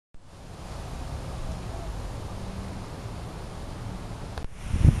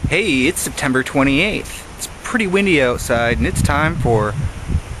Hey, it's September 28th. It's pretty windy outside and it's time for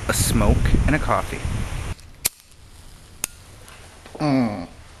a smoke and a coffee.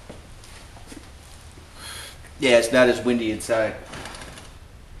 Yeah, it's not as windy inside.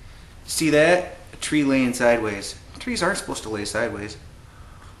 See that? A tree laying sideways. Trees aren't supposed to lay sideways.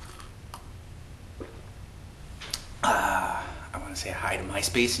 I want to say hi to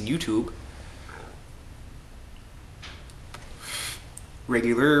MySpace and YouTube.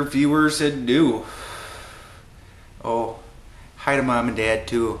 Regular viewers and new. Oh, hi to Mom and Dad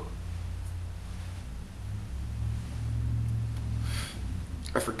too.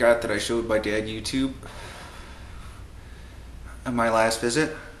 I forgot that I showed my dad YouTube on my last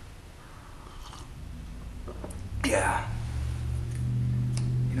visit. Yeah.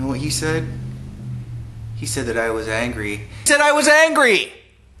 You know what he said? He said that I was angry. He said I was angry!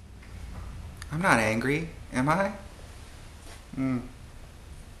 I'm not angry, am I?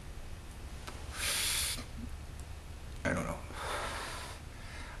 I don't know.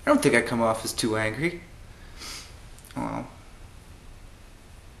 I don't think I come off as too angry. Well,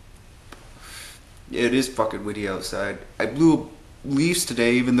 it is fucking windy outside. I blew leaves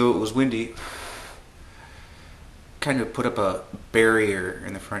today even though it was windy. Kind of put up a barrier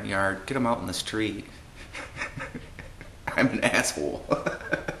in the front yard. Get them out in the street. I'm an asshole.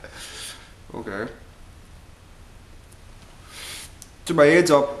 Okay. So my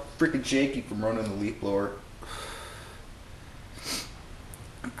head's all freaking shaky from running the leaf blower.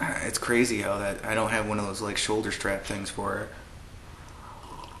 It's crazy how that I don't have one of those like shoulder strap things for it.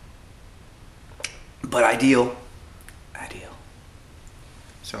 But ideal.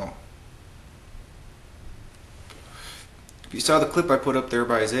 So if you saw the clip I put up there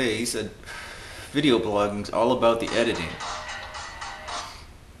by Zay, he said video blogging's all about the editing.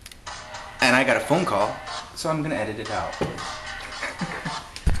 And I got a phone call, so I'm gonna edit it out.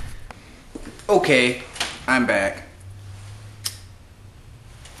 Okay, I'm back.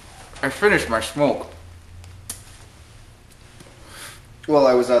 I finished my smoke while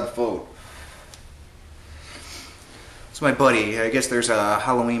I was on the phone. It's my buddy. I guess there's a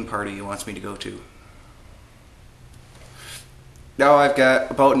Halloween party he wants me to go to. Now I've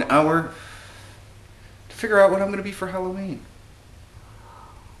got about an hour to figure out what I'm going to be for Halloween.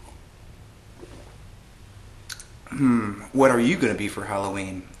 What are you going to be for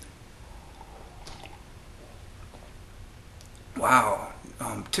Halloween? Wow.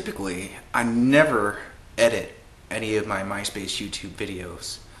 Typically, I never edit any of my MySpace YouTube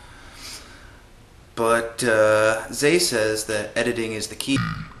videos. But Zay says that editing is the key.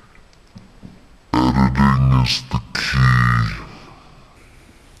 Editing is the key.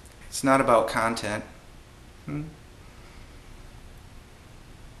 It's not about content. It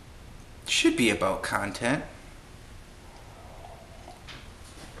should be about content.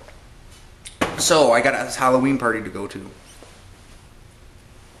 So I got a Halloween party to go to.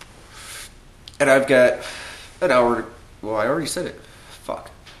 And I've got an hour. Well, I already said it.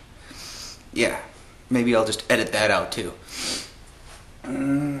 Fuck. Yeah. Maybe I'll just edit that out too.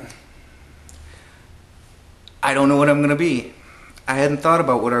 I don't know what I'm going to be. I hadn't thought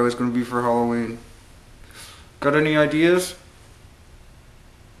about what I was going to be for Halloween. Got any ideas?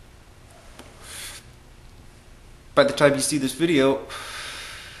 By the time you see this video,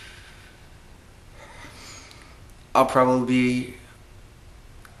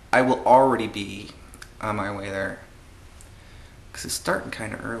 I will already be on my way there. Because it's starting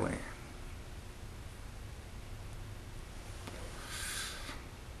kind of early.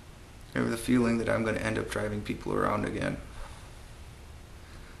 I have the feeling that I'm going to end up driving people around again.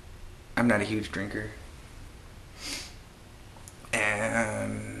 I'm not a huge drinker.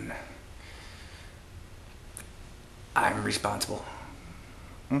 And I'm responsible.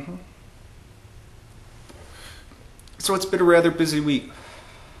 So it's been a rather busy week.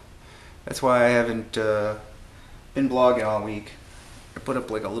 That's why I haven't been blogging all week. I put up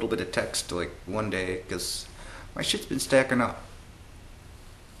like a little bit of text like one day because my shit's been stacking up.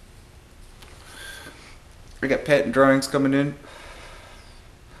 I got patent drawings coming in.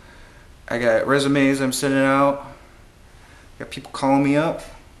 I got resumes I'm sending out. Got people calling me up.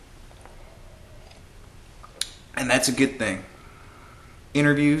 And that's a good thing.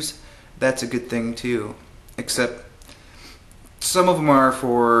 Interviews, that's a good thing too. Except some of them are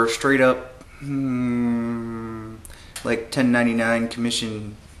for straight up like 1099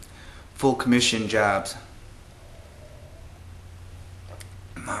 commission, full commission jobs.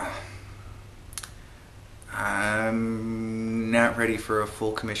 I'm not ready for a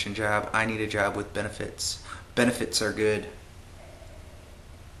full commission job. I need a job with benefits. Benefits are good.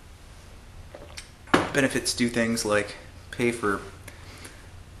 Benefits do things like pay for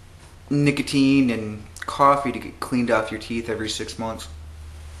nicotine and coffee to get cleaned off your teeth every 6 months.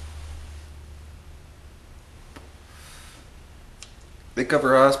 They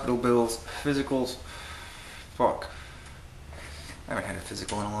cover hospital bills, physicals. Fuck. I haven't had a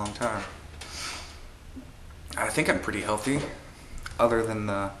physical in a long time. I think I'm pretty healthy, other than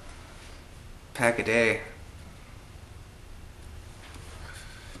the pack a day.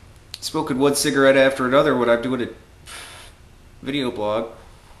 Smoking one cigarette after another when I'm doing a video blog.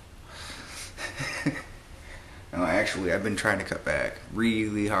 No, actually, I've been trying to cut back.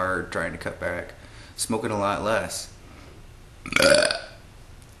 Really hard trying to cut back. Smoking a lot less.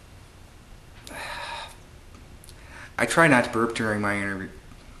 I try not to burp during my interview.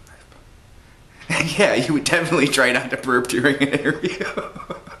 Yeah, you would definitely try not to burp during an interview.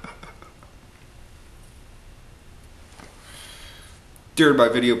 During my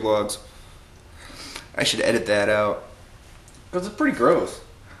video blogs. I should edit that out. Because it's pretty gross.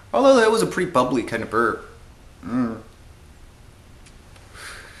 Although that was a pretty bubbly kind of burp. And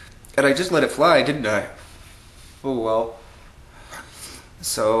I just let it fly, didn't I? Oh well.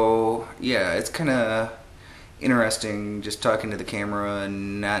 So, yeah, it's kind of interesting just talking to the camera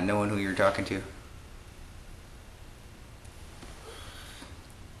and not knowing who you're talking to.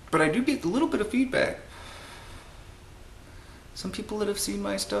 But I do get a little bit of feedback. Some people that have seen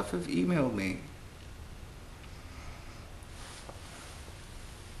my stuff have emailed me.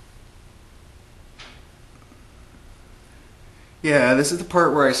 Yeah, this is the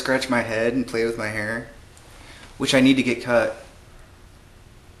part where I scratch my head and play with my hair, which I need to get cut.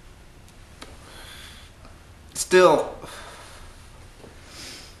 Still.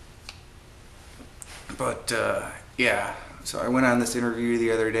 But, yeah. So I went on this interview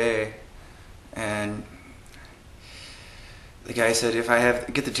the other day, and the guy said if I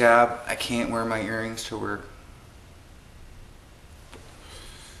get the job, I can't wear my earrings to work.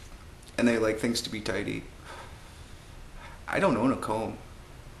 And they like things to be tidy. I don't own a comb.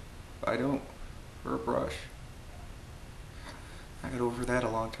 I don't. Or a brush. I got over that a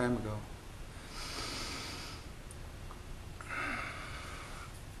long time ago.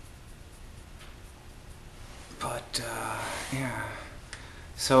 But, yeah.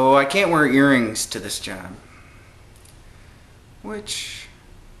 So I can't wear earrings to this job. Which,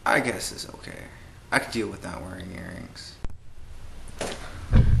 I guess is okay. I could deal with not wearing earrings.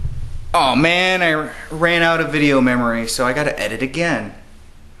 Oh man, I ran out of video memory, so I gotta edit again.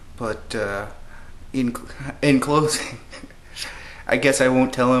 But, in closing, I guess I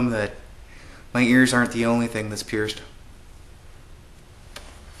won't tell him that my ears aren't the only thing that's pierced.